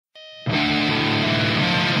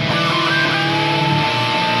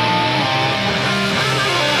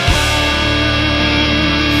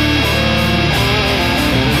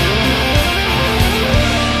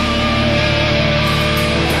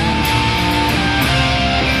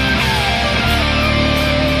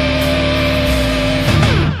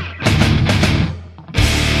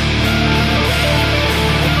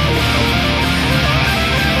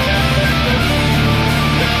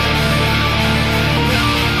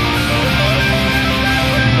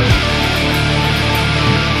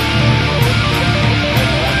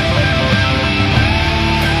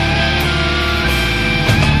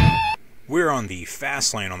the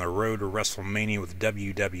Fastlane on the road to WrestleMania with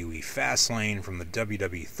WWE Fastlane from the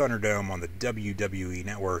WWE Thunderdome on the WWE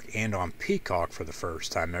Network and on Peacock for the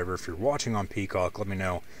first time ever. If you're watching on Peacock, let me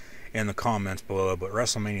know in the comments below. But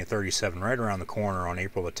WrestleMania 37 right around the corner on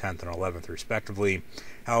April the 10th and 11th respectively.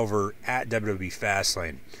 However, at WWE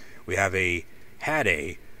Fastlane, we had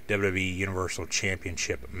a WWE Universal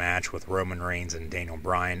Championship match with Roman Reigns and Daniel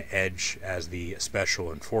Bryan, Edge as the special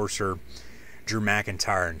enforcer, Drew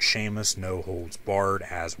McIntyre and Sheamus, no holds barred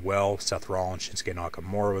as well. Seth Rollins, Shinsuke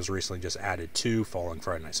Nakamura was recently just added to, following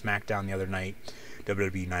Friday Night SmackDown the other night.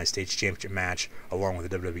 WWE United States Championship match, along with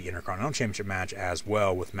the WWE Intercontinental Championship match as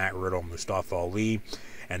well, with Matt Riddle, Mustafa Ali,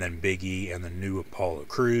 and then Big E and the new Apollo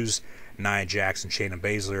Crews. Nia Jax and Shayna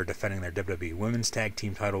Baszler defending their WWE Women's Tag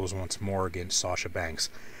Team titles once more against Sasha Banks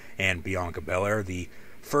and Bianca Belair. The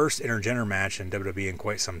first intergender match in WWE in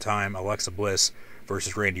quite some time, Alexa Bliss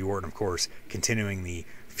versus Randy Orton, of course, continuing the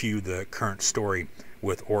feud, the current story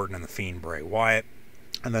with Orton and the Fiend Bray Wyatt.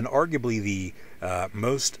 And then arguably the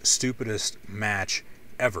most stupidest match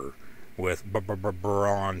ever with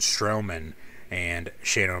Braun Strowman and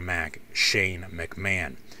Shane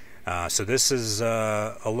McMahon. So this is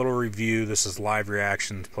a little review. This is live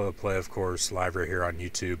reactions, play-by-play, of course, live right here on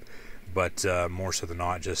YouTube. But more so than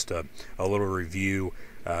not, just a little review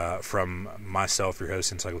from myself, your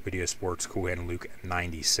host, Encyclopedia Sports, Cool Hand Luke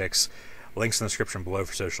 96. Links in the description below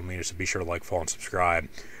for social media, so be sure to like, follow, and subscribe.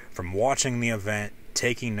 From watching the event,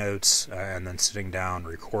 taking notes, and then sitting down,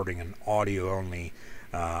 recording an audio-only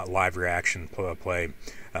live reaction, play-by-play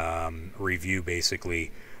review,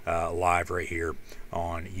 basically, live right here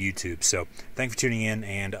on YouTube. So thank you for tuning in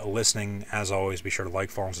and listening. As always, be sure to like,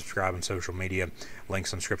 follow, and subscribe on social media.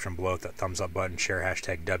 Links in the description below with that thumbs up button. Share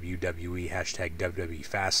hashtag WWE, hashtag WWE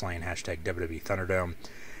Fastlane, hashtag WWE Thunderdome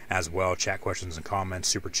as well. Chat questions and comments,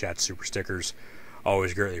 super chats, super stickers,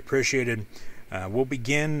 always greatly appreciated. We'll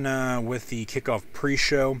begin with the kickoff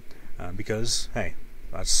pre-show because, hey,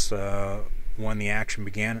 that's when the action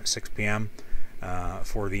began at 6 p.m.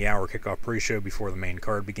 For the hour kickoff pre-show before the main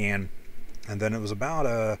card began. And then it was about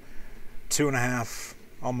a 2.5,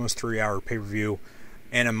 almost 3 hour pay-per-view.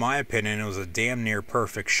 And in my opinion, it was a damn near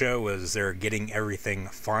perfect show as they're getting everything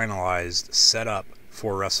finalized, set up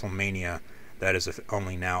for WrestleMania that is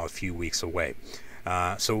only now a few weeks away.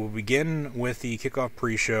 So we'll begin with the kickoff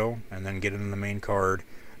pre-show and then get into the main card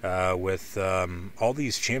with all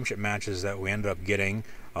these championship matches that we ended up getting,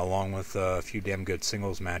 along with a few damn good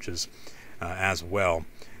singles matches as well.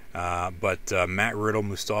 But Matt Riddle,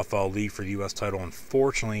 Mustafa Ali for the U.S. title,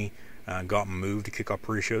 unfortunately got moved to kickoff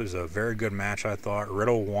pre-show. It was a very good match, I thought.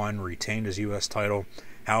 Riddle won, retained his U.S. title.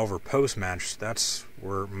 However, post-match, that's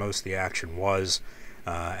where most of the action was,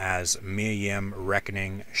 as Mia Yim,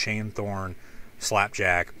 Reckoning, Shane Thorne,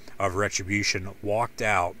 Slapjack of Retribution walked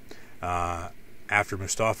out after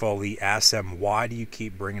Mustafa Ali asked them, "Why do you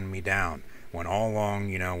keep bringing me down?" When all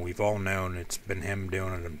along, we've all known it's been him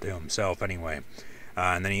doing it to himself anyway.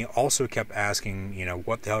 And then he also kept asking,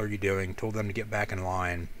 what the hell are you doing? Told them to get back in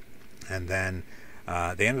line. And then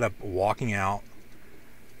they ended up walking out.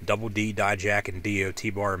 Double D, Dijak, and Dio,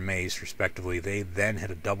 T-Bar, and Mace, respectively. They then hit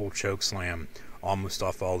a double choke slam on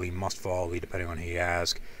Mustafa Ali, Mustafa Ali, depending on who you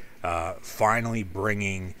ask. Finally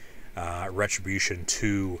bringing Retribution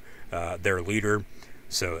to their leader.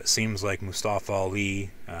 So it seems like Mustafa Ali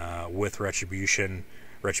with Retribution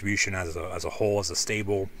as a whole, as a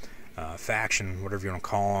stable faction, whatever you want to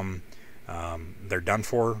call them, they're done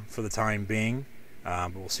for the time being.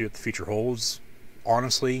 But we'll see what the future holds.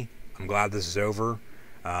 Honestly, I'm glad this is over,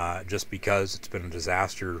 just because it's been a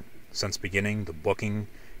disaster since the beginning. The booking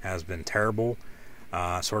has been terrible.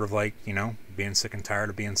 Sort of like, being sick and tired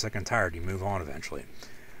of being sick and tired. You move on eventually.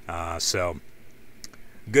 So,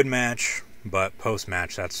 good match. But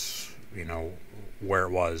post-match, that's, where it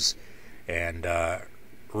was. And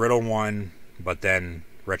Riddle won, but then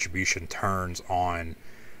Retribution turns on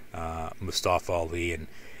Mustafa Ali.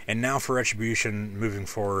 And now for Retribution, moving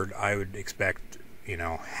forward, I would expect,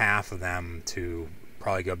 half of them to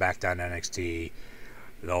probably go back down to NXT.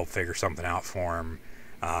 They'll figure something out for him.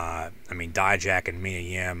 Dijak and Mia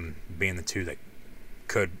Yim being the two that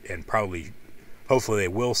could, and probably, hopefully they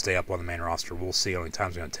will stay up on the main roster. We'll see. Only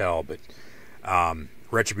time's going to tell. But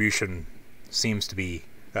Retribution seems to be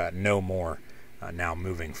no more now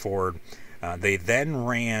moving forward. They then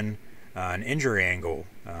ran an injury angle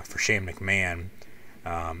for Shane McMahon,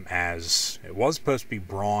 as it was supposed to be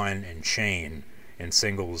Braun and Shane in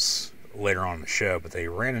singles later on in the show, but they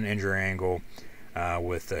ran an injury angle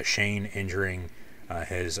with Shane injuring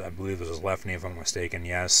his, I believe it was his left knee if I'm not mistaken,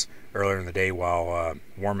 yes, earlier in the day while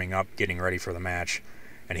warming up, getting ready for the match.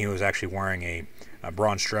 and he was actually wearing a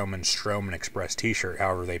Braun Strowman Express t-shirt.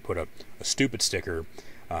 However, they put a stupid sticker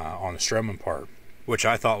on the Strowman part, which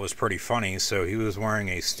I thought was pretty funny. So he was wearing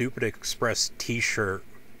a Stupid Express t-shirt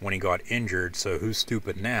when he got injured, so who's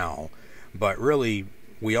stupid now? But really,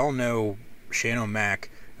 we all know Shane O'Mac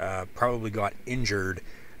probably got injured,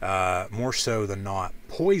 more so than not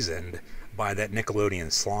poisoned, by that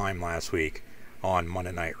Nickelodeon slime last week on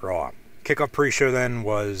Monday Night Raw. Kickoff pre-show then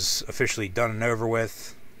was officially done and over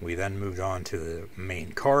with. We then moved on to the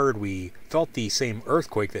main card. We felt the same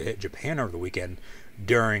earthquake that hit Japan over the weekend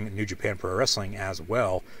during New Japan Pro Wrestling as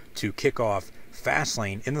well, to kick off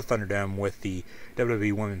Fastlane in the Thunderdome with the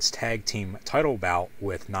WWE Women's Tag Team title bout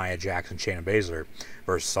with Nia Jax and Shayna Baszler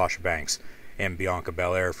versus Sasha Banks and Bianca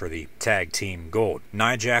Belair for the Tag Team Gold.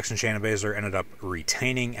 Nia Jax and Shayna Baszler ended up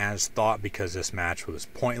retaining as thought, because this match was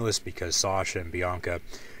pointless, because Sasha and Bianca,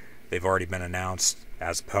 they've already been announced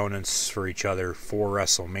as opponents for each other for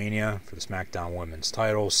WrestleMania for the SmackDown Women's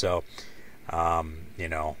title. So,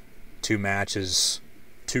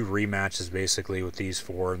 two rematches basically with these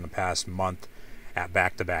four in the past month at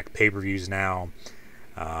back-to-back pay-per-views now.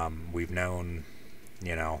 We've known,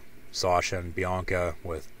 Sasha and Bianca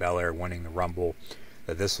with Belair winning the Rumble,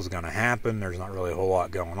 that this was going to happen. There's not really a whole lot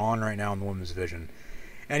going on right now in the women's division.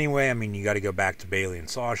 Anyway, I mean, you got to go back to Bayley and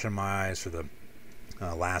Sasha in my eyes for the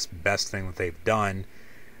last best thing that they've done.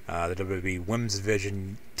 The WWE Women's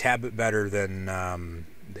Division, tad bit better than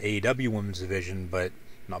the AEW Women's Division, but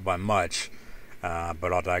not by much.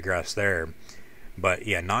 But I'll digress there. But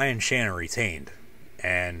yeah, Nia and Shanna retained.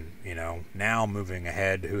 And, now moving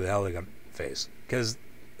ahead, who the hell are they going to face? Because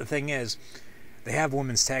the thing is, they have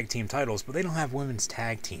women's tag team titles, but they don't have women's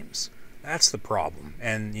tag teams. That's the problem.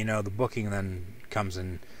 And, the booking then comes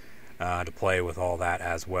in to play with all that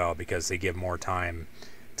as well, because they give more time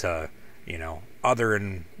to, other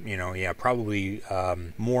and, probably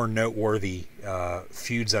more noteworthy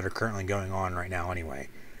feuds that are currently going on right now anyway.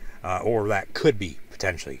 Or that could be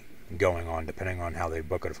potentially going on, depending on how they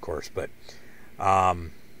book it, of course. But,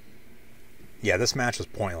 this match was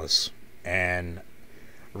pointless. And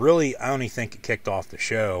really, I only think it kicked off the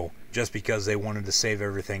show just because they wanted to save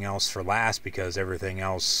everything else for last, because everything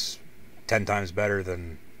else 10 times better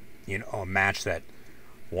than, a match that,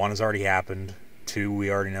 one, has already happened, two, we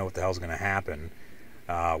already know what the hell's going to happen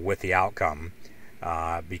with the outcome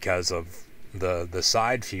because of the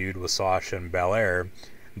side feud with Sasha and Belair,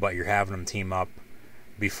 but you're having them team up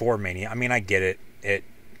before Mania. I mean, I get it. It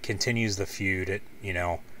continues the feud. It,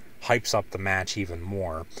 hypes up the match even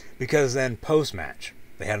more, because then post-match,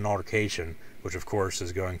 they had an altercation, which of course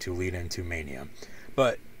is going to lead into Mania.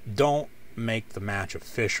 But don't make the match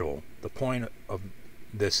official. The point of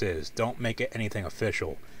this is, don't make it anything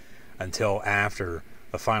official until after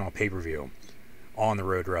the final pay-per-view on the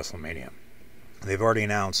road to WrestleMania. They've already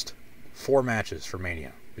announced 4 matches for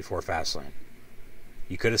Mania before Fastlane.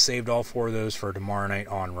 You could have saved all 4 of those for tomorrow night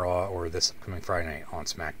on Raw or this upcoming Friday night on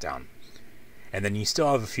SmackDown. And then you still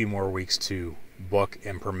have a few more weeks to book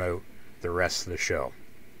and promote the rest of the show.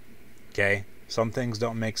 Okay? Some things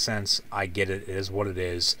don't make sense. I get it. It is what it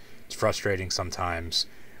is. It's frustrating sometimes.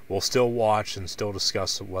 We'll still watch and still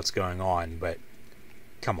discuss what's going on, but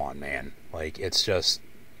come on, man. It's just,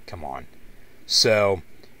 come on. So,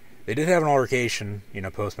 they did have an altercation,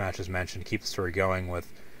 post-match as mentioned, to keep the story going with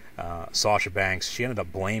Sasha Banks. She ended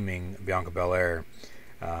up blaming Bianca Belair,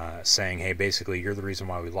 saying, hey, basically, you're the reason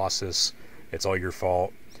why we lost this. It's all your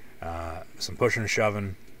fault. Some pushing and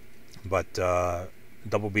shoving, but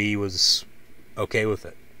Double B was okay with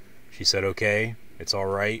it. She said, okay, it's all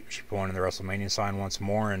right. She pointed the WrestleMania sign once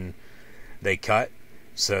more, and they cut.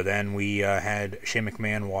 So then we had Shane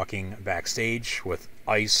McMahon walking backstage with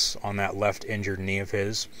ice on that left injured knee of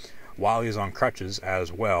his, while he was on crutches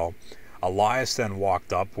as well. Elias then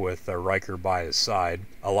walked up with Riker by his side.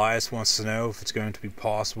 Elias wants to know if it's going to be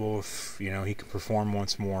possible if, he can perform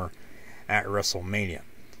once more at WrestleMania.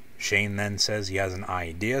 Shane then says he has an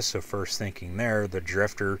idea, so first thinking there, the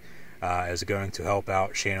Drifter is going to help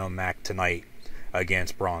out Shane O'Mac tonight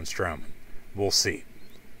against Braun Strowman. We'll see.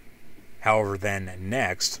 However, then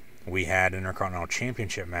next, we had an Intercontinental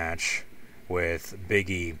Championship match with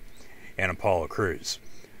Big E and Apollo Crews.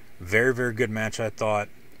 Very, very good match, I thought.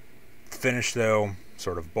 Finish, though,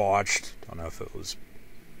 sort of botched. Don't know if it was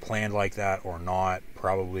planned like that or not.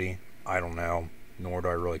 Probably. I don't know. Nor do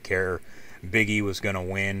I really care. Big E was going to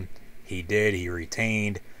win. He did. He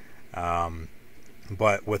retained.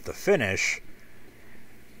 But with the finish,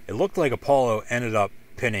 it looked like Apollo ended up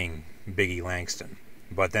pinning Big E Langston.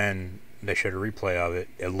 But then they showed a replay of it.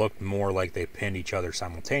 It looked more like they pinned each other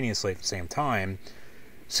simultaneously at the same time.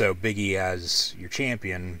 So Big E, as your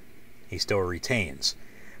champion, he still retains.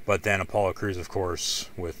 But then Apollo Crews, of course,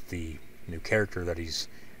 with the new character that he's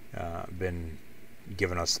been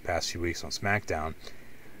giving us the past few weeks on SmackDown,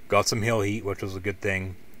 got some heel heat, which was a good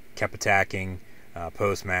thing. Kept attacking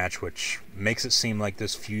post-match, which makes it seem like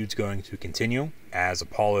this feud's going to continue, as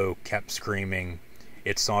Apollo kept screaming,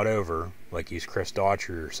 "It's not over," like he's Chris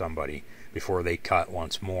Daughtry or somebody, before they cut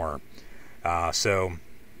once more. So,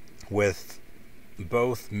 with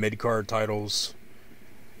both mid-card title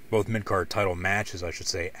matches, I should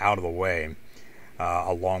say, out of the way,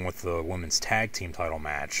 along with the women's tag team title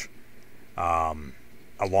match,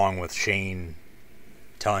 along with Shane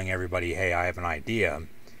telling everybody, "Hey, I have an idea,"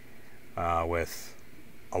 with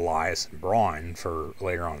Elias and Braun for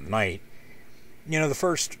later on in the night. The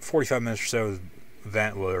first 45 minutes or so of the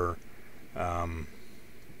event were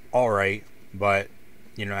alright, but,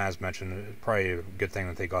 as mentioned, it's probably a good thing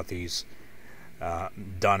that they got these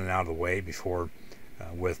done and out of the way before,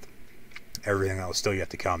 with everything that was still yet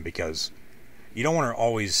to come, because you don't want to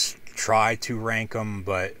always try to rank them,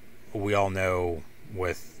 but we all know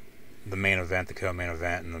with the main event, the co-main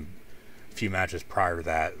event, and the few matches prior to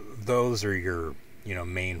that, those are your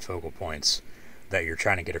main focal points that you're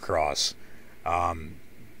trying to get across,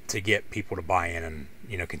 to get people to buy in and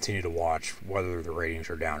continue to watch, whether the ratings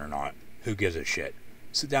are down or not. Who gives a shit?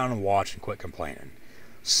 Sit down and watch and quit complaining.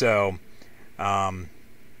 So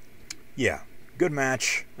yeah, good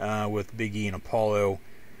match with Big E and Apollo,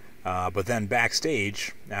 but then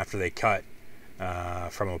backstage, after they cut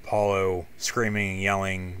from Apollo screaming and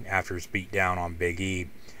yelling after his beat down on Big E,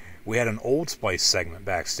 we had an Old Spice segment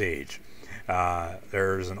backstage.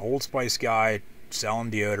 There's an Old Spice guy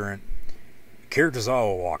selling deodorant. Kira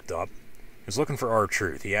Tozawa walked up. He was looking for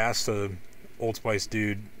R-Truth. He asked the Old Spice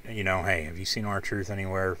dude, "Hey, have you seen R-Truth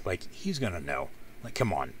anywhere?" Like, he's gonna know. Like,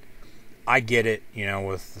 come on. I get it,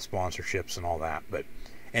 with the sponsorships and all that, but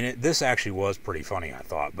this actually was pretty funny, I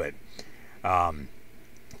thought. But Kira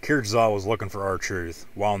Tozawa was looking for R-Truth,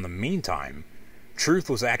 while in the meantime, Truth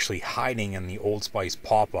was actually hiding in the Old Spice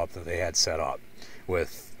pop-up that they had set up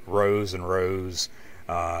with rows and rows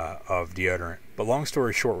of deodorant. But long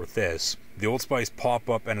story short with this, the Old Spice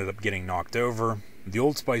pop-up ended up getting knocked over. The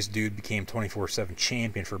Old Spice dude became 24/7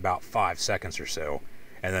 champion for about 5 seconds or so,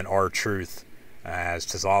 and then R-Truth, as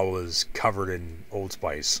Tozawa was covered in Old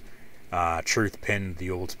Spice, Truth pinned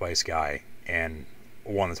the Old Spice guy and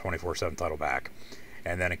won the 24/7 title back.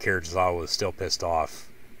 And then Akira Tozawa was still pissed off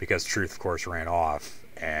because Truth, of course, ran off,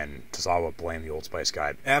 and Tozawa blamed the Old Spice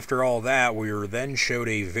guy. After all that, we were then showed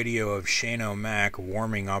a video of Shane O'Mac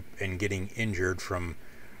warming up and getting injured from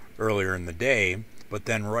earlier in the day. But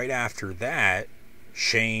then right after that,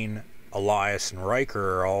 Shane, Elias, and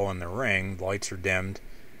Riker are all in the ring. The lights are dimmed.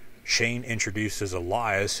 Shane introduces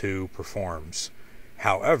Elias, who performs.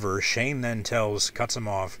 However, Shane then cuts him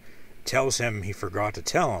off, tells him he forgot to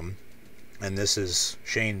tell him, and this is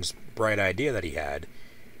Shane's bright idea that he had,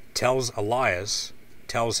 tells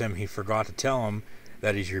him he forgot to tell him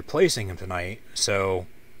that he's replacing him tonight, so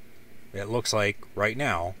it looks like right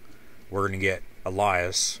now we're going to get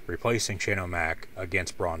Elias replacing Shane O'Mac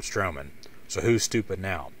against Braun Strowman. So who's stupid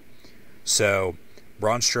now? So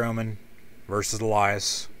Braun Strowman versus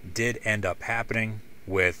Elias did end up happening,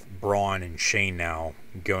 with Braun and Shane now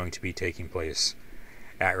going to be taking place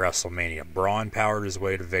at WrestleMania. Braun powered his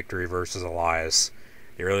way to victory versus Elias.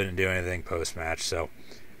 They really didn't do anything post-match, so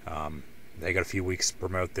they got a few weeks to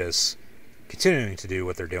promote this, continuing to do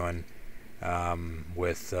what they're doing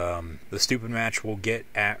with the stupid match we'll get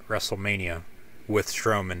at WrestleMania with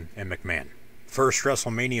Strowman and McMahon. First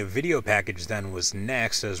WrestleMania video package then was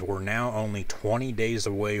next, as we're now only 20 days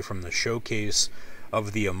away from the showcase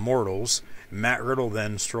of the Immortals. Matt Riddle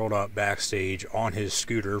then strolled up backstage on his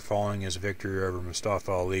scooter following his victory over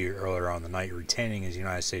Mustafa Ali earlier on the night, retaining his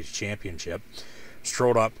United States Championship.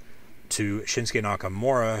 Strolled up to Shinsuke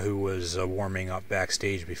Nakamura, who was warming up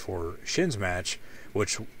backstage before Shin's match,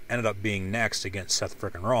 which ended up being next against Seth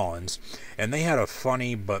frickin' Rollins. And they had a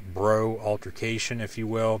funny but bro altercation, if you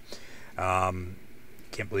will.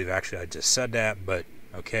 Can't believe actually I just said that, but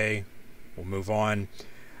okay, we'll move on.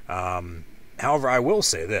 However, I will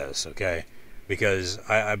say this, okay, because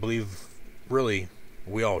I believe really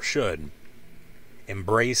we all should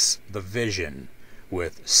embrace the vision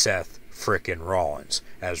with Seth frickin' Rollins,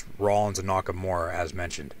 as Rollins and Nakamura, as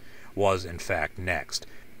mentioned, was in fact next.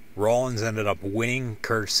 Rollins ended up winning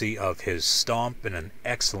courtesy of his stomp in an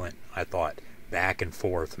excellent, I thought, back and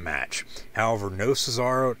forth match. However, no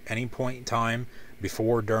Cesaro at any point in time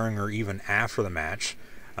before, during, or even after the match,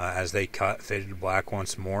 as they faded to black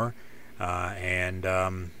once more. And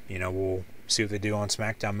we'll see what they do on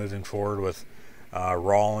SmackDown moving forward with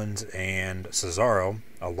Rollins and Cesaro,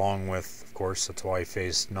 along with, of course, that's why he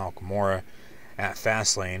faced Nakamura at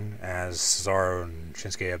Fastlane, as Cesaro and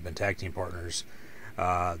Shinsuke have been tag team partners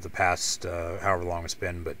the past however long it's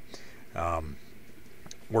been. But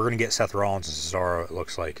we're going to get Seth Rollins and Cesaro, it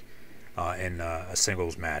looks like, in a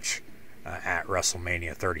singles match at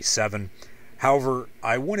WrestleMania 37. However,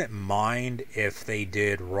 I wouldn't mind if they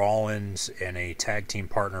did Rollins and a tag team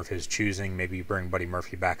partner of his choosing, maybe bring Buddy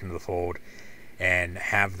Murphy back into the fold, and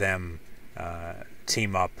have them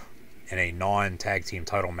team up in a non-tag team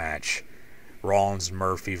title match, Rollins and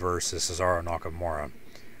Murphy versus Cesaro and Nakamura.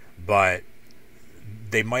 But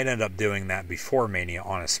they might end up doing that before Mania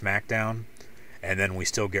on a SmackDown, and then we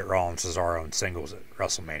still get Rollins and Cesaro in singles at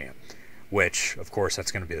WrestleMania, which, of course,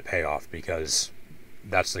 that's going to be the payoff, because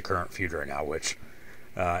that's the current feud right now, which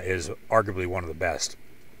is arguably one of the best.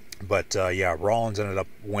 But yeah, Rollins ended up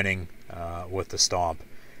winning with the stomp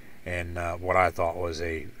in what I thought was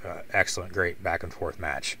a excellent, great back and forth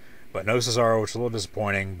match. But no Cesaro, which is a little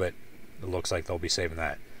disappointing, but it looks like they'll be saving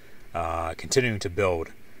that. Continuing to build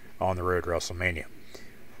on the road to WrestleMania.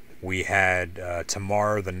 We had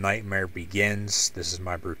tomorrow, The Nightmare Begins. This is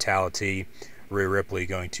My Brutality. Rhea Ripley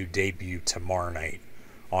going to debut tomorrow night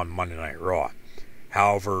on Monday Night Raw.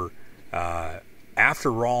 However,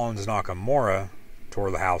 after Rollins and Nakamura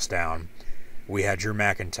tore the house down, we had Drew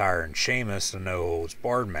McIntyre and Sheamus in a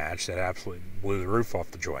no-holds-barred match that absolutely blew the roof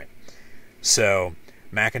off the joint. So,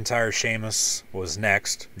 McIntyre-Sheamus was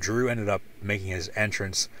next. Drew ended up making his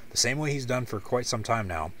entrance the same way he's done for quite some time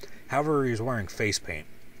now. However, he was wearing face paint,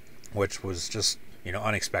 which was just,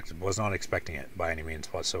 unexpected. Was not expecting it by any means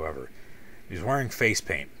whatsoever. He was wearing face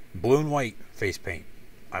paint. Blue and white face paint,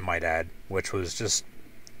 I might add, which was just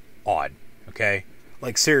odd, okay?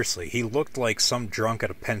 Like, seriously, he looked like some drunk at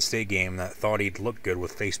a Penn State game that thought he'd look good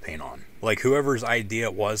with face paint on. Like, whoever's idea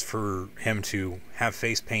it was for him to have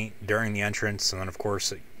face paint during the entrance, and then, of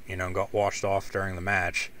course, it, got washed off during the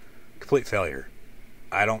match, complete failure.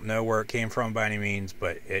 I don't know where it came from by any means,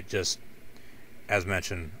 but it just, as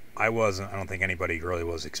mentioned, I don't think anybody really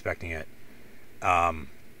was expecting it.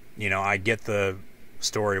 I get the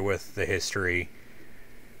story with the history,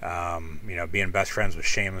 being best friends with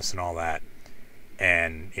Sheamus and all that.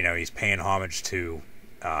 And, he's paying homage to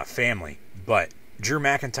family. But Drew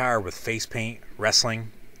McIntyre with face paint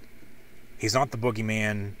wrestling, he's not the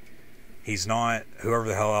boogeyman. He's not whoever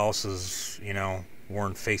the hell else is,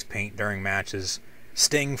 worn face paint during matches.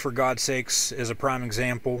 Sting, for God's sakes, is a prime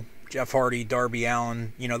example. Jeff Hardy, Darby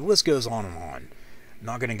Allin, the list goes on and on. I'm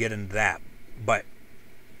not going to get into that. But,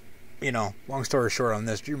 long story short on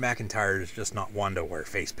this, Drew McIntyre is just not one to wear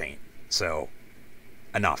face paint. So,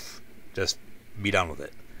 enough. Just be done with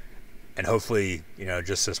it. And hopefully,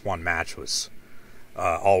 just this one match was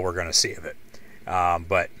all we're going to see of it.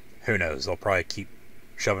 But who knows? They'll probably keep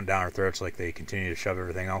shoving it down our throats like they continue to shove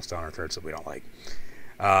everything else down our throats that we don't like.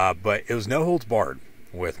 But it was no holds barred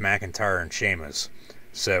with McIntyre and Sheamus.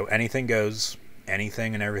 So anything goes.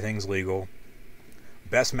 Anything and everything's legal.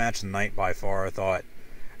 Best match of the night by far, I thought,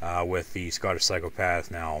 with the Scottish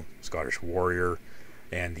Psychopath, now Scottish Warrior,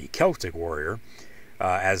 and the Celtic Warrior,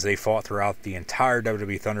 as they fought throughout the entire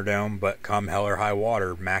WWE Thunderdome. But come hell or high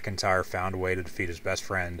water, McIntyre found a way to defeat his best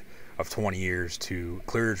friend of 20 years to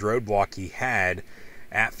clear his roadblock he had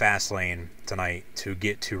at Fastlane tonight to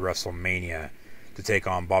get to WrestleMania to take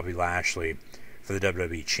on Bobby Lashley for the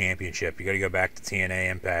WWE Championship. You got to go back to TNA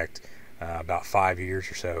Impact about 5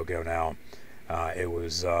 years or so ago now. It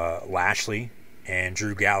was Lashley and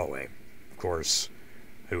Drew Galloway, of course,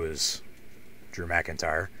 who is Drew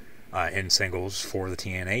McIntyre, in singles for the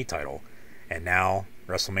TNA title. And now,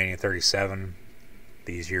 WrestleMania 37,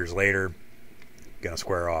 these years later, going to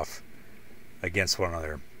square off against one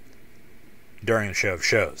another during the show of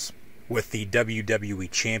shows, with the WWE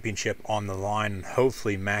Championship on the line. And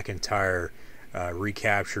hopefully McIntyre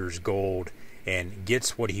recaptures gold and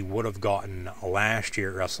gets what he would have gotten last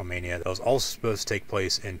year at WrestleMania. That was also supposed to take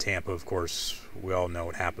place in Tampa. Of course, we all know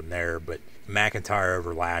what happened there, but McIntyre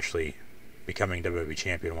over Lashley becoming WWE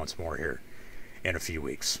Champion once more here in a few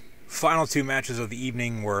weeks. Final two matches of the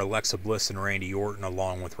evening were Alexa Bliss and Randy Orton,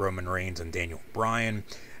 along with Roman Reigns and Daniel Bryan.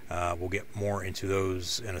 We'll get more into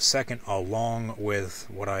those in a second, along with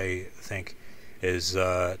what I think is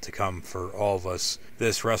to come for all of us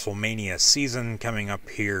this WrestleMania season coming up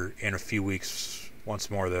here in a few weeks. Once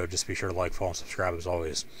more, though, just be sure to like, follow, and subscribe as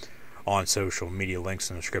always on social media, links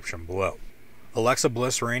in the description below. Alexa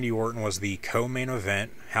Bliss, Randy Orton was the co-main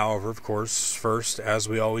event. However, of course, first, as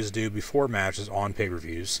we always do before matches on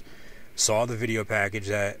pay-per-views, saw the video package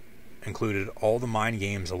that included all the mind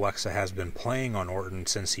games Alexa has been playing on Orton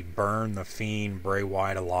since he burned the Fiend Bray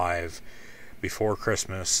Wyatt alive before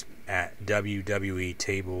Christmas at WWE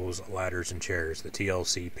Tables, Ladders, and Chairs, the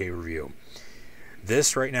TLC pay-per-view.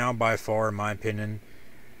 This right now, by far, in my opinion,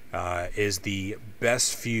 is the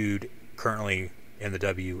best feud currently in the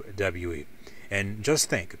WWE. And just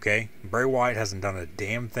think, okay, Bray Wyatt hasn't done a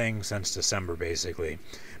damn thing since December, basically.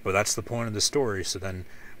 But that's the point of the story, so then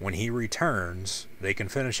when he returns, they can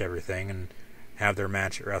finish everything and have their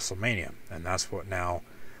match at WrestleMania. And that's what now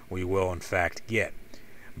we will, in fact, get.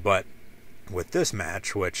 But with this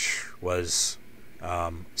match, which was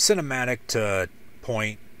cinematic to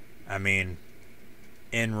point, I mean,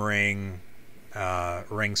 in-ring,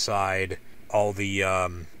 ringside, all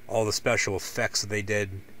the special effects that they did,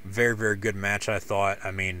 very, very good match, I thought. I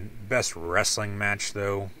mean, best wrestling match,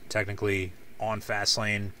 though, technically, on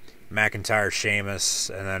Fastlane. McIntyre, Sheamus,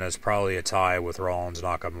 and then it's probably a tie with Rollins,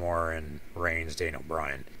 Nakamura, and Reigns, Daniel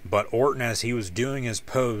Bryan. But Orton, as he was doing his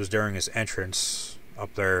pose during his entrance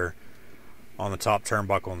up there on the top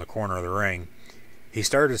turnbuckle in the corner of the ring, he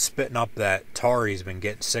started spitting up that tar he's been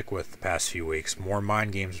getting sick with the past few weeks. More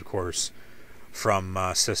mind games, of course, from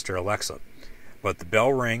Sister Alexa. But the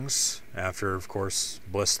bell rings after, of course,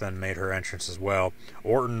 Bliss then made her entrance as well.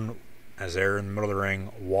 Orton, as they're in the middle of the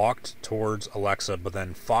ring, walked towards Alexa, but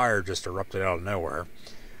then fire just erupted out of nowhere.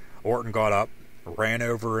 Orton got up, ran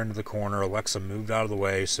over into the corner. Alexa moved out of the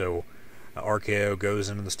way, so RKO goes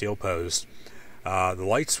into the steel post. The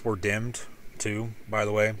lights were dimmed, too, by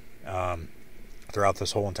the way, throughout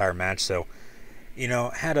this whole entire match. So,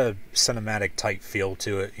 had a cinematic type feel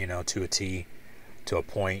to it, to a T, to a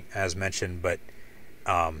point, as mentioned. But,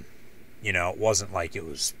 it wasn't like it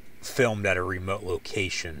was filmed at a remote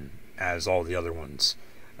location as all the other ones,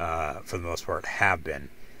 for the most part, have been.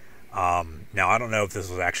 Now, I don't know if this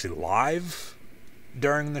was actually live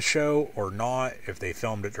during the show or not, if they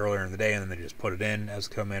filmed it earlier in the day and then they just put it in as a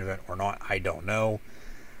co-main event or not, I don't know.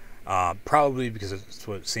 Probably because it's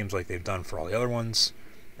what it seems like they've done for all the other ones,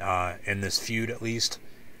 in this feud at least,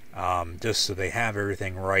 just so they have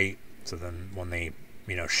everything right, so then when they,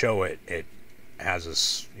 show it, it has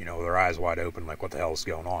us, their eyes wide open, like, what the hell is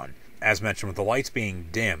going on? As mentioned, with the lights being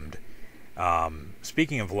dimmed,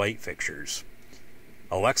 speaking of light fixtures,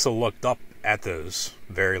 Alexa looked up at those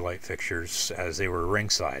very light fixtures as they were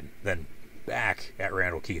ringside, then back at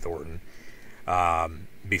Randall Keith Orton,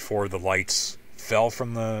 before the lights fell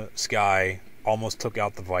from the sky, almost took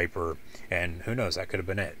out the Viper, and who knows, that could have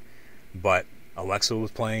been it. But Alexa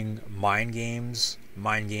was playing mind games,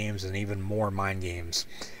 and even more mind games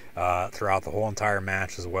throughout the whole entire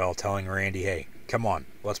match as well, telling Randy, hey, come on,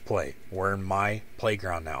 let's play. We're in my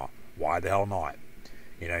playground now. Why the hell not?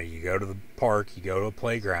 You go to the park, you go to a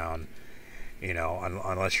playground,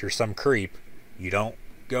 unless you're some creep, you don't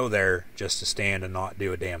go there just to stand and not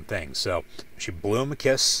do a damn thing. So she blew him a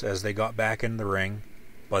kiss as they got back in the ring.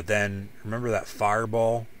 But then, remember that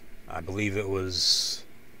fireball? I believe it was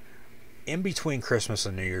in between Christmas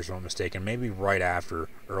and New Year's, if I'm not mistaken. Maybe right after,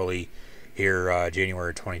 early here,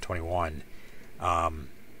 January 2021. One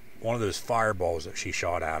of those fireballs that she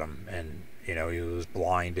shot at him, and he was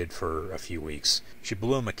blinded for a few weeks. She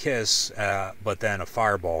blew him a kiss, but then a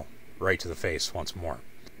fireball right to the face once more.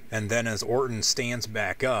 And then as Orton stands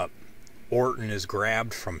back up, Orton is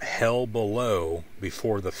grabbed from hell below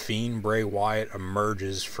before the Fiend Bray Wyatt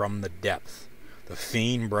emerges from the depth. The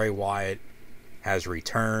Fiend Bray Wyatt has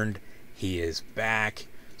returned. He is back,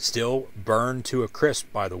 still burned to a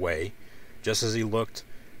crisp, by the way, just as he looked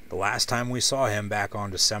the last time we saw him back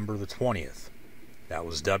on December the 20th. That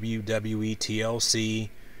was WWE TLC,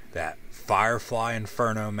 that Firefly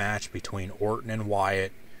Inferno match between Orton and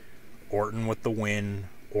Wyatt. Orton with the win.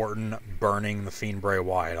 Orton burning the Fiend Bray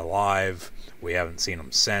Wyatt alive. We haven't seen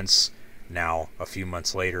him since. Now, a few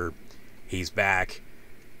months later, he's back.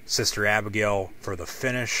 Sister Abigail for the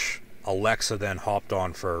finish. Alexa then hopped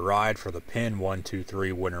on for a ride for the pin. 1, 2,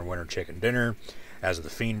 3, winner, winner, chicken dinner. As the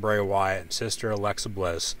Fiend Bray Wyatt and Sister Alexa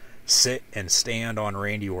Bliss sit and stand on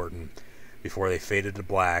Randy Orton before they faded to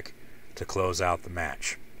black to close out the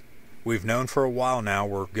match. We've known for a while now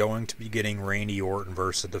we're going to be getting Randy Orton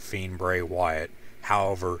versus the Fiend Bray Wyatt.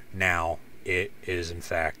 However, now it is in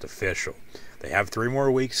fact official. They have 3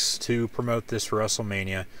 more weeks to promote this for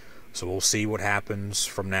WrestleMania, so we'll see what happens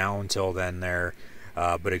from now until then there.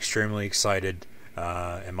 But extremely excited,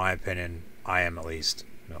 in my opinion. I am, at least.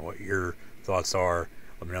 What your thoughts are,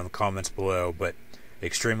 let me know in the comments below. But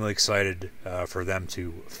extremely excited for them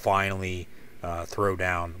to finally throw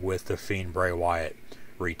down with the Fiend Bray Wyatt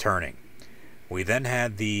returning. We then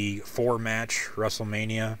had the 4-match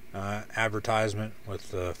WrestleMania advertisement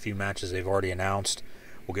with a few matches they've already announced.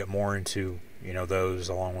 We'll get more into those,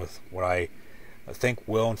 along with what I think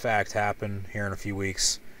will in fact happen here in a few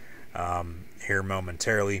weeks. here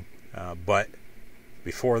momentarily. But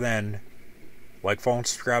before then, like, follow and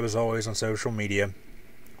subscribe as always on social media.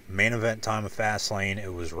 Main event time of Fastlane,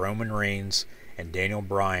 it was Roman Reigns and Daniel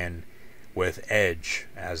Bryan with Edge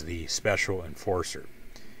as the special enforcer.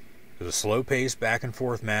 It was a slow-paced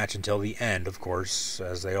back-and-forth match until the end, of course,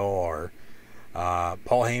 as they all are.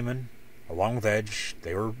 Paul Heyman, along with Edge,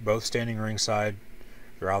 they were both standing ringside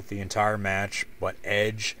throughout the entire match, but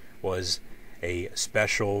Edge was the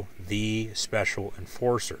special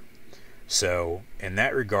enforcer. So, in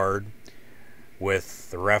that regard, with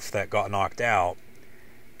the ref that got knocked out,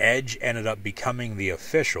 Edge ended up becoming the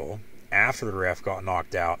official after the ref got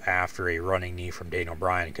knocked out after a running knee from Daniel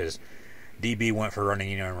Bryan, because DB went for running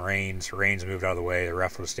knee on Reigns. Reigns moved out of the way. The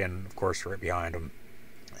ref was standing, of course, right behind him.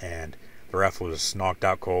 And the ref was knocked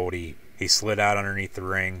out cold. He slid out underneath the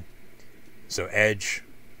ring. So Edge,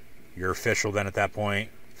 you're official then at that point.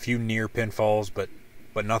 Few near pinfalls, but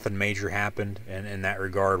nothing major happened in that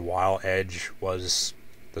regard while Edge was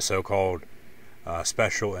the so-called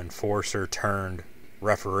special enforcer turned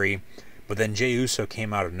referee. But then Jey Uso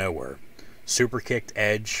came out of nowhere. Super kicked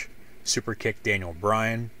Edge. Super kicked Daniel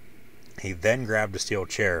Bryan. He then grabbed a steel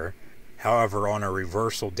chair. However, on a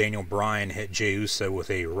reversal, Daniel Bryan hit Jey Uso with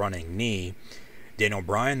a running knee. Daniel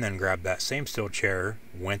Bryan then grabbed that same steel chair,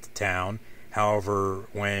 went to town. However,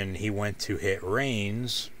 when he went to hit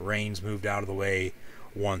Reigns moved out of the way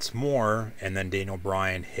once more, and then Daniel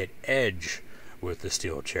Bryan hit Edge with the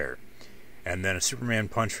steel chair. And then a Superman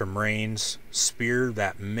punch from Reigns, spear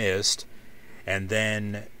that missed, and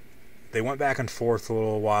then they went back and forth a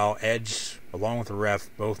little while. Edge, along with the ref,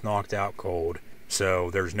 both knocked out cold.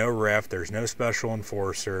 So there's no ref, there's no special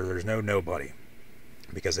enforcer, there's no nobody,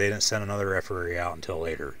 because they didn't send another referee out until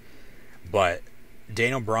later. But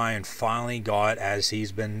Daniel Bryan finally got, as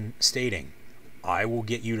he's been stating, I will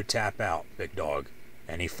get you to tap out, big dog.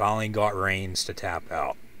 And he finally got Reigns to tap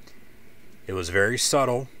out. It was very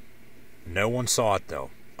subtle. No one saw it,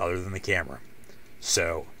 though, other than the camera.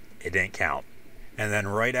 So it didn't count. And then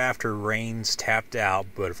right after Reigns tapped out,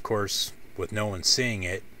 but of course with no one seeing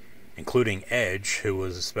it, including Edge, who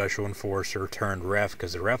was a special enforcer turned ref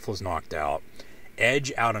because the ref was knocked out,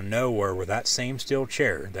 Edge out of nowhere with that same steel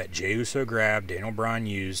chair that Jey Uso grabbed, Daniel Bryan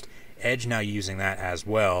used, Edge now using that as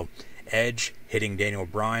well. Edge hitting Daniel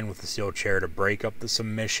Bryan with the steel chair to break up the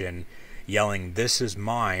submission, yelling, "This is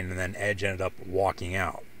mine," and then Edge ended up walking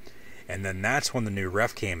out. And then that's when the new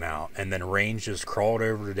ref came out, and then Reigns just crawled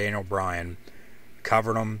over to Daniel Bryan,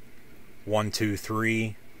 covered him, 1, 2,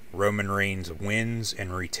 3. Roman Reigns wins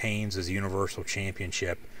and retains his Universal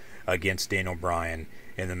Championship against Daniel Bryan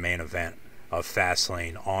in the main event of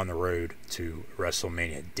Fastlane on the road to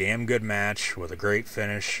WrestleMania. Damn good match with a great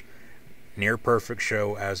finish. Near perfect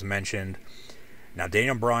show, as mentioned. Now,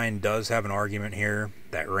 Daniel Bryan does have an argument here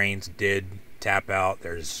that Reigns did tap out.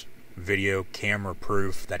 There's video camera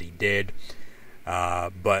proof that he did.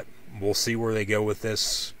 But we'll see where they go with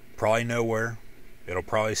this. Probably nowhere. It'll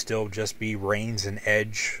probably still just be Reigns and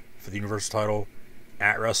Edge for the Universal title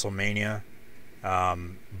at WrestleMania.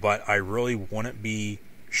 But I really wouldn't be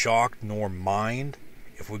shocked nor mind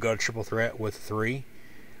if we got a triple threat with 3.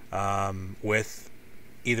 With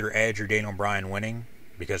either Edge or Daniel Bryan winning,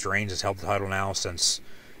 because Reigns has held the title now since,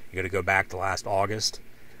 you got to go back to last August.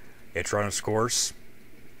 It's run its course.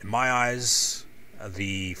 In my eyes,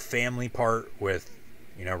 the family part with,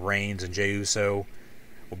 Reigns and Jey Uso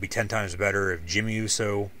will be 10 times better if Jimmy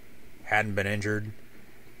Uso hadn't been injured.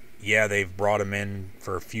 Yeah, they've brought him in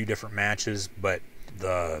for a few different matches, but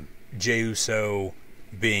the Jey Uso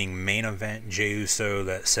being main event Jey Uso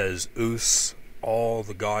that says "Oos" all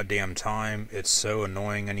the goddamn time, it's so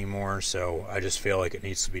annoying anymore. So I just feel like it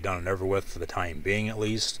needs to be done and over with for the time being, at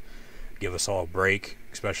least. Give us all a break,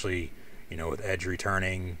 especially, with Edge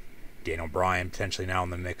returning, Daniel Bryan potentially now in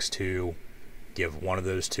the mix too. Give one of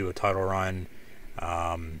those two a title run,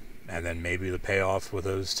 and then maybe the payoff with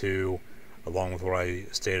those two, along with what I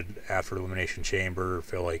stated after Elimination Chamber. I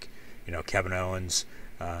feel like, Kevin Owens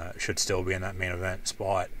should still be in that main event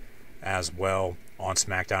spot as well, on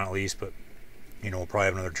SmackDown at least, but we'll probably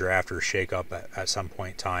have another draft or shake up at some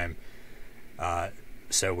point in time.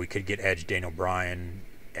 So we could get Edge, Daniel Bryan,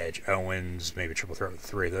 Edge, Owens, maybe triple threat with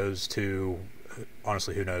 3 of those two.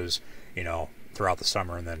 Honestly, who knows, throughout the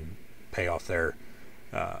summer, and then pay off there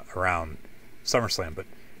around SummerSlam. But,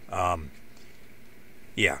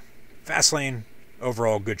 yeah, Fastlane,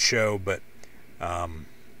 overall good show, but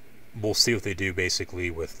we'll see what they do basically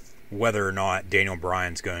with whether or not Daniel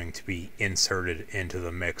Bryan's going to be inserted into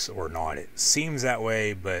the mix or not. It seems that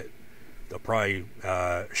way, but they'll probably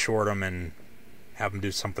short him and have him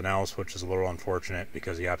do something else, which is a little unfortunate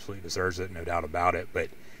because he absolutely deserves it, no doubt about it. But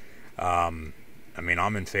I mean,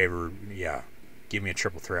 I'm in favor, yeah, give me a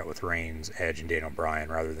triple threat with Reigns, Edge, and Daniel Bryan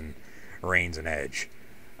rather than Reigns and Edge.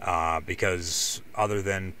 Because other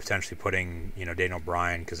than potentially putting, Daniel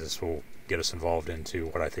Bryan, because this will get us involved into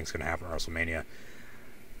what I think is going to happen at WrestleMania,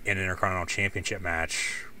 in an Intercontinental Championship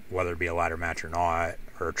match, whether it be a ladder match or not,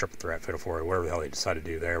 or a triple threat, fatal four, whatever the hell they decide to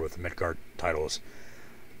do there with the mid-card titles,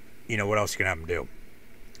 what else you can have them do?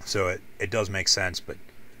 So it does make sense, but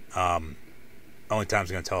only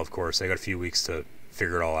time's going to tell, of course. They got a few weeks to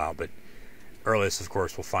figure it all out, but earliest, of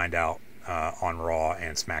course, we'll find out on Raw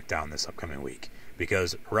and SmackDown this upcoming week,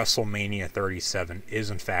 because WrestleMania 37 is,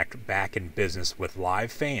 in fact, back in business with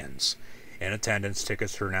live fans in attendance.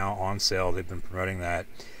 Tickets are now on sale. They've been promoting that.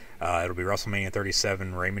 It'll be WrestleMania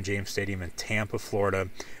 37, Raymond James Stadium in Tampa, Florida,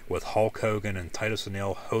 with Hulk Hogan and Titus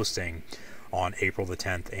O'Neil hosting on April the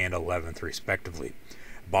 10th and 11th, respectively.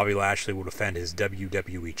 Bobby Lashley will defend his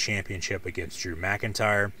WWE Championship against Drew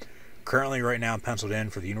McIntyre. Currently, right now, penciled in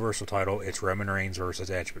for the Universal title, it's Roman Reigns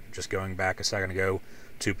versus Edge. But just going back a second ago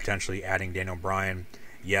to potentially adding Daniel Bryan,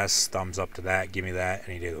 yes, thumbs up to that. Give me that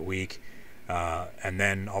any day of the week. And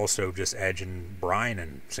then also just Edge and Bryan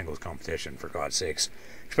in singles competition, for God's sakes.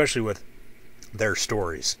 Especially with their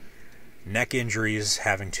stories. Neck injuries,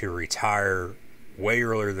 having to retire way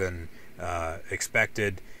earlier than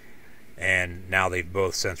expected. And now they've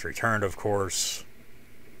both since returned, of course.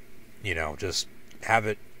 Just have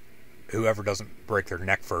it, whoever doesn't break their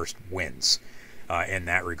neck first wins in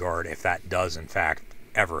that regard, if that does, in fact,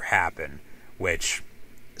 ever happen. Which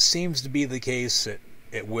seems to be the case.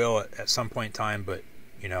 It will at some point in time, but,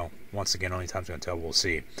 once again, only time's going to tell, we'll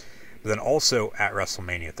see. But then also at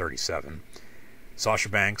WrestleMania 37, Sasha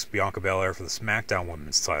Banks, Bianca Belair for the SmackDown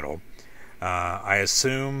Women's title. I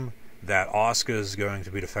assume that Asuka is going to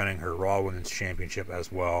be defending her Raw Women's Championship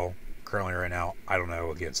as well. Currently right now, I don't know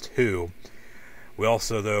against who. We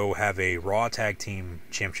also, though, have a Raw Tag Team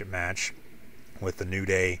Championship match with the New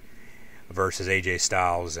Day versus AJ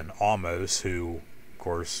Styles and Omos, who, of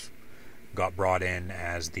course, got brought in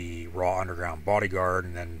as the Raw Underground bodyguard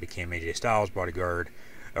and then became AJ Styles' bodyguard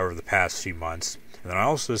over the past few months. And then I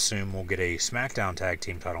also assume we'll get a SmackDown Tag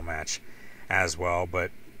Team title match as well, but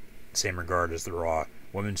same regard as the Raw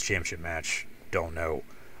Women's Championship match. Don't know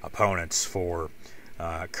opponents for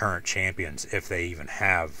current champions, if they even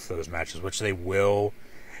have those matches, which they will.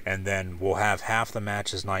 And then we'll have half the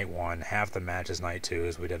matches night one, half the matches night two,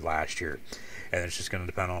 as we did last year. And it's just going to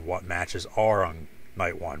depend on what matches are on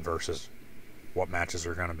night one versus what matches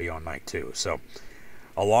are going to be on night two. So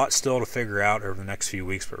a lot still to figure out over the next few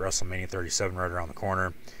weeks, but WrestleMania 37 right around the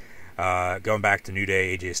corner. Going back to New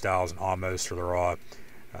Day, AJ Styles and Omos for the Raw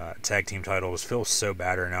tag team titles. Feels so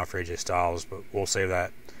bad right now for AJ Styles, but we'll save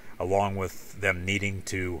that, along with them needing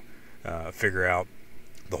to figure out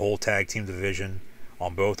the whole tag team division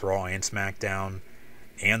on both Raw and SmackDown,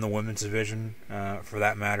 and the women's division, for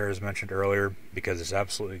that matter, as mentioned earlier, because it's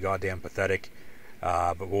absolutely goddamn pathetic.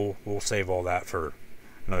 But we'll save all that for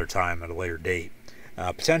another time at a later date.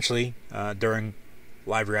 Potentially during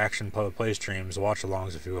live reaction public play streams,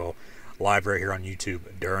 watch-alongs, if you will, live right here on YouTube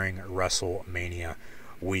during WrestleMania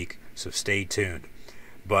week. So stay tuned.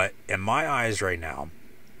 But in my eyes right now,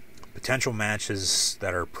 potential matches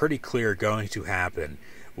that are pretty clear going to happen.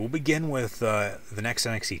 We'll begin with the next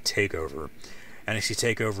NXT TakeOver.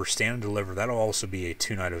 NXT TakeOver Stand and Deliver. That'll also be a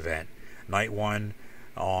two-night event. Night 1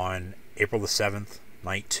 on April the 7th.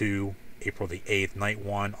 Night 2, April the 8th. Night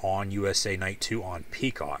 1 on USA. Night 2 on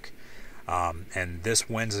Peacock. And this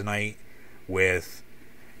Wednesday night with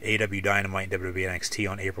AEW Dynamite and WWE NXT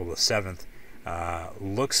on April the 7th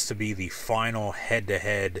looks to be the final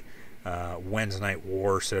head-to-head Wednesday night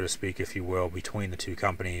war, so to speak, if you will, between the two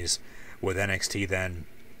companies, with NXT then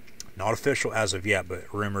not official as of yet, but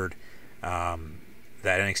rumored that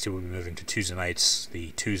NXT will be moving to Tuesday nights,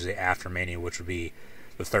 the Tuesday after Mania, which would be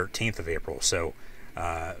the 13th of April. So,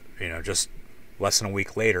 just less than a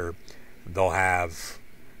week later, they'll have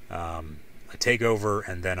a takeover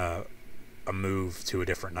and then a move to a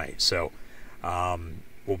different night. So,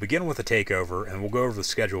 we'll begin with a takeover, and we'll go over the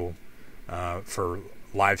schedule for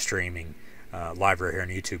live streaming, live right here on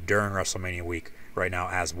YouTube during WrestleMania week right now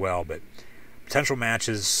as well. But potential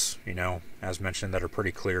matches, as mentioned, that are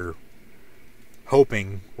pretty clear.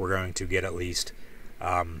 Hoping we're going to get at least,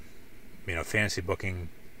 fantasy booking,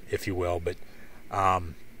 if you will. But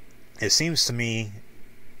it seems to me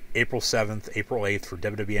April 7th, April 8th for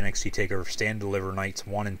WWE NXT TakeOver Stand and Deliver nights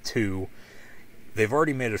 1 and 2. They've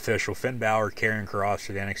already made it official. Finn Balor, Karrion Kross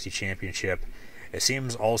for the NXT Championship. It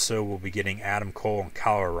seems also we'll be getting Adam Cole and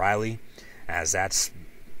Kyle O'Reilly, as that's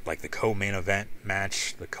like the co-main event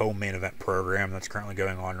match, the co-main event program that's currently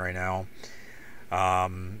going on right now.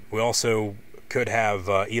 We also could have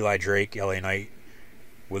Eli Drake, LA Knight,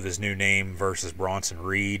 with his new name versus Bronson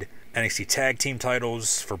Reed. NXT Tag Team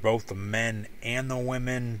titles for both the men and the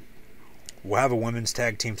women. We'll have a women's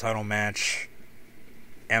tag team title match.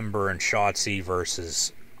 Ember and Shotzi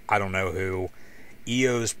versus I don't know who.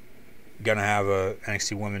 Io's going to have a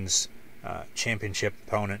NXT Women's Championship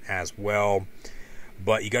opponent as well.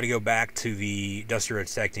 But you got to go back to the Dusty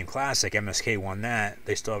Rhodes Tag Team Classic. MSK won that.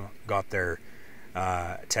 They still haven't got their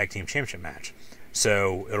Tag Team Championship match.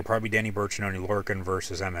 So it'll probably be Danny Burch and Oney Lorcan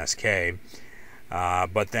versus MSK.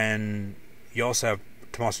 But then you also have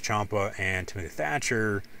Tommaso Ciampa and Timothy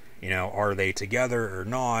Thatcher. Are they together or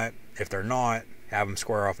not? If they're not, have them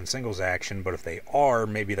square off in singles action. But if they are,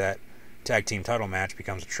 maybe that tag team title match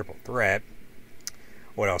becomes a triple threat.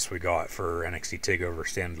 What else we got for NXT TakeOver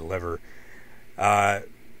Stand and Deliver?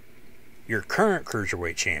 Your current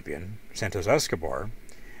Cruiserweight champion, Santos Escobar,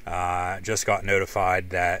 just got notified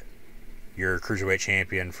that your Cruiserweight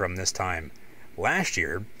champion from this time last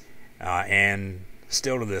year, and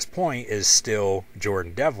still to this point, is still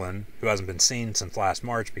Jordan Devlin, who hasn't been seen since last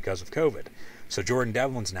March because of COVID. So Jordan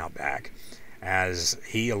Devlin's now back, as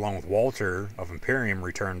he, along with Walter of Imperium,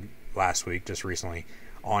 returned last week, just recently,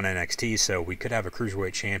 on NXT. So we could have a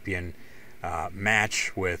Cruiserweight champion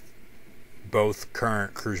match with both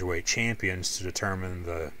current Cruiserweight champions to determine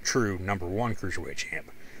the true number one Cruiserweight champ.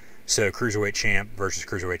 So Cruiserweight champ versus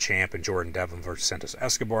Cruiserweight champ, and Jordan Devlin versus Santos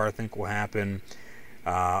Escobar, I think, will happen,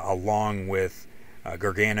 along with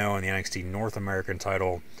Gargano and the NXT North American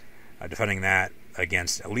title, defending that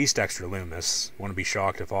against at least Dexter Lumis. Wouldn't be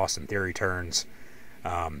shocked if Austin Theory turns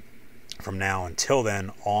from now until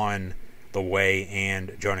then on the way,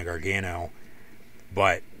 and Johnny Gargano.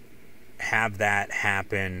 But have that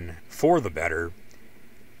happen for the better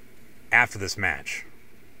after this match.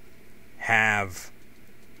 Have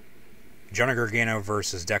Johnny Gargano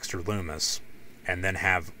versus Dexter Lumis, and then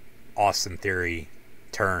have Austin Theory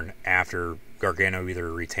turn after Gargano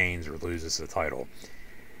either retains or loses the title.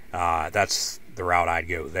 That's the route I'd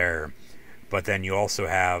go there. But then you also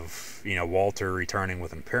have, Walter returning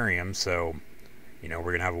with Imperium, so, we're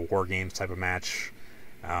going to have a War Games type of match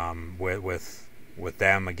with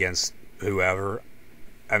them against whoever.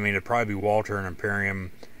 I mean, it'd probably be Walter and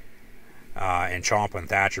Imperium and Ciampa and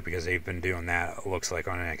Thatcher, because they've been doing that, it looks like,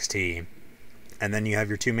 on NXT. And then you have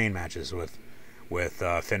your two main matches with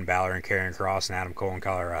Finn Balor and Karrion Kross and Adam Cole and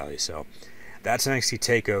Kyle O'Reilly. So that's NXT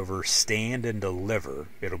TakeOver Stand and Deliver.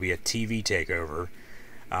 It'll be a TV takeover.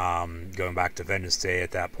 Going back to Vengeance Day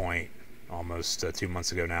at that point, almost 2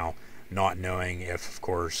 months ago now, not knowing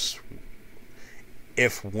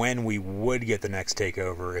when we would get the next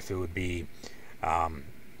takeover, if it would be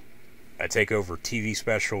a takeover TV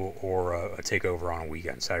special or a takeover on a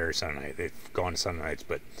weekend, Saturday or Sunday night. They've gone to Sunday nights,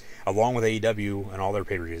 but along with AEW and all their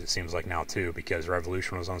pay-per-views, it seems like now too, because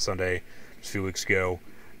Revolution was on Sunday just a few weeks ago.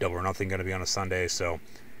 Double or Nothing going to be on a Sunday, so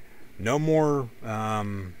no more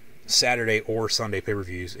Saturday or Sunday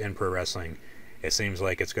pay-per-views in pro wrestling. It seems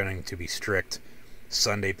like it's going to be strict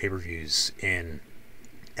Sunday pay-per-views in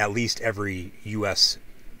at least every U.S.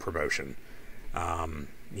 promotion.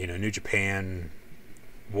 New Japan,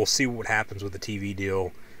 we'll see what happens with the TV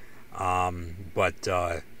deal, but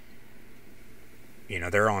they're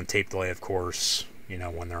on tape delay, of course,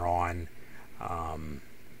 when they're on,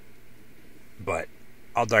 but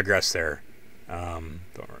I'll digress there. Don't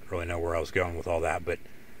really know where I was going with all that, but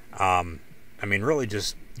really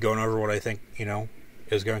just going over what I think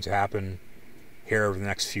is going to happen here over the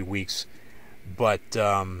next few weeks. But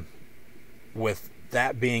with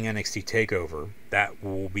that being NXT TakeOver, that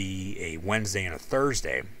will be a Wednesday and a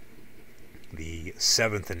Thursday, the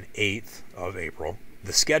 7th and 8th of April.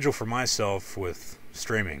 The schedule for myself with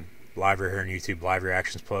streaming, live right here on YouTube, live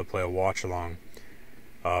reactions, play a watch-along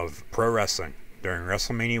of pro wrestling during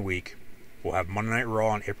WrestleMania week. We'll have Monday Night Raw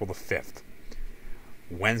on April the 5th.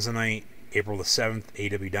 Wednesday night, April the 7th,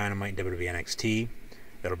 AEW Dynamite and WWE NXT.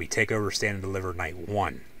 That'll be TakeOver Stand and Deliver Night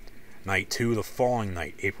 1. Night 2 the following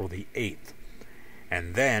night, April the 8th.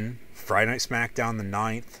 And then, Friday Night SmackDown the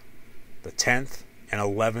 9th, the 10th, and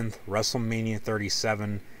 11th, WrestleMania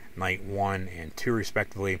 37, Night 1 and 2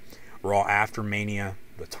 respectively. Raw after Mania,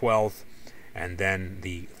 the 12th. And then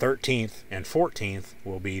the 13th and 14th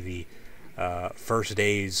will be the first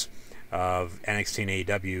days of NXT and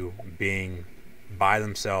AEW being by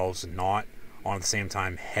themselves, not on at the same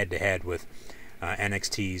time head-to-head with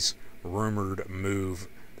NXT's rumored move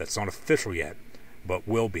that's not official yet, but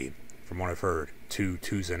will be, from what I've heard, 2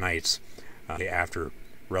 Tuesday nights after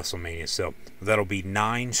WrestleMania. So that'll be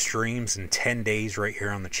 9 streams in 10 days right here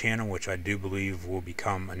on the channel, which I do believe will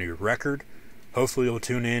become a new record hopefully you'll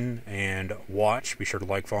tune in and watch. Be sure to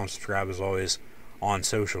like, follow, and subscribe as always on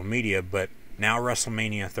social media. But now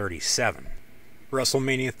WrestleMania 37.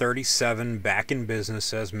 WrestleMania 37 back in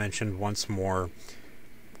business, as mentioned once more.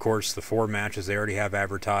 Of course, the 4 matches they already have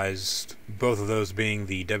advertised, both of those being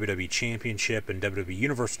the WWE Championship and WWE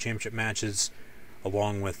Universal Championship matches,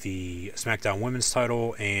 along with the SmackDown Women's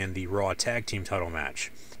title and the Raw Tag Team title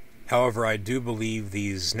match. However, I do believe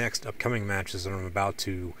these next upcoming matches that I'm about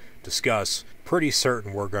to discuss, pretty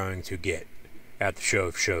certain we're going to get at the Show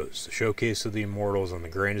of Shows. The Showcase of the Immortals on the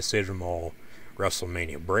grandest stage of them all,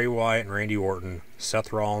 WrestleMania. Bray Wyatt and Randy Orton,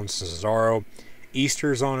 Seth Rollins and Cesaro.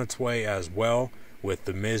 Easter's on its way as well, with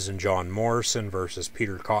The Miz and John Morrison versus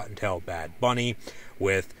Peter Cottontail Bad Bunny,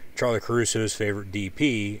 with Charlie Caruso's favorite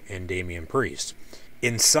DP and Damian Priest.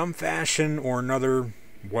 In some fashion or another,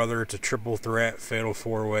 whether it's a triple threat, fatal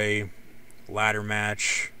 4-way, ladder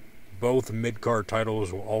match, both mid-card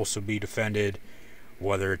titles will also be defended.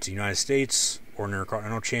 Whether it's the United States or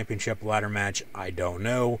Intercontinental Championship ladder match, I don't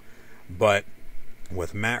know. But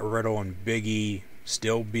with Matt Riddle and Big E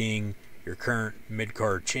still being your current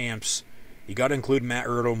mid-card champs, you got to include Matt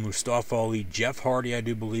Riddle, Mustafa Ali, Jeff Hardy, I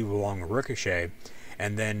do believe, along with Ricochet,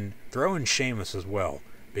 and then throw in Sheamus as well,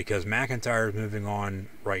 because McIntyre is moving on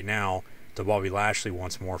right now to Bobby Lashley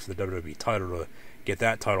once more for the WWE title to get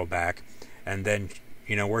that title back. And then,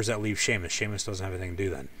 where's that leave Sheamus? Sheamus doesn't have anything to do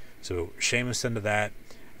then. So Sheamus into that,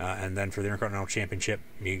 and then for the Intercontinental Championship,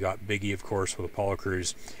 you got Big E, of course, with Apollo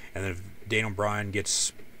Crews. And then if Daniel Bryan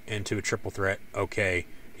gets into a triple threat, okay,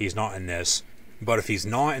 he's not in this. But if he's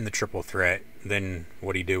not in the triple threat, then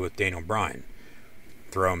what do you do with Daniel Bryan?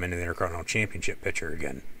 Throw him into the Intercontinental Championship picture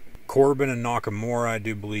again. Corbin and Nakamura, I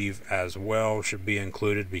do believe, as well, should be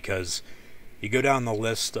included, because you go down the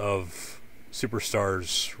list of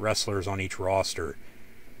superstars, wrestlers on each roster,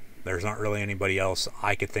 there's not really anybody else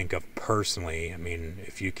I could think of personally. I mean,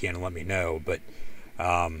 if you can, let me know. But,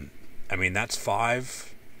 that's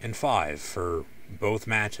 5 and 5 for both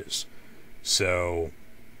matches. So,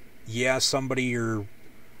 yeah, somebody or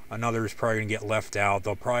another is probably going to get left out.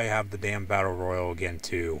 They'll probably have the damn Battle Royal again,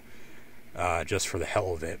 too, just for the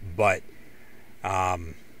hell of it. But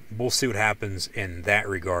we'll see what happens in that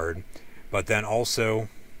regard. But then also,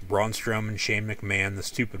 Braun Strowman, Shane McMahon, the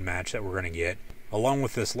stupid match that we're going to get, along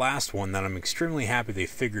with this last one that I'm extremely happy they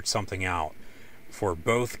figured something out for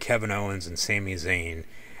both Kevin Owens and Sami Zayn,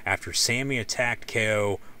 after Sami attacked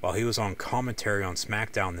KO while he was on commentary on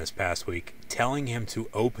SmackDown this past week, telling him to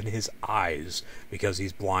open his eyes because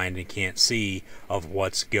he's blind and can't see of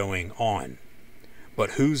what's going on.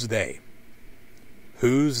 But who's they?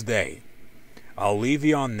 Who's they? I'll leave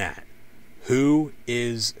you on that. Who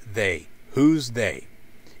is they? Who's they?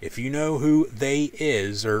 If you know who they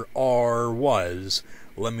is or are, was,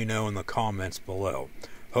 let me know in the comments below.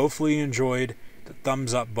 Hopefully you enjoyed. The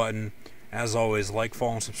thumbs up button. As always, like,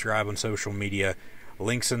 follow, and subscribe on social media.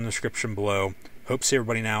 Links in the description below. Hope to see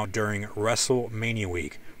everybody now during WrestleMania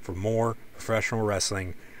week for more professional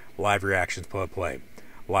wrestling live reactions, play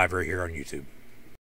live right here on YouTube.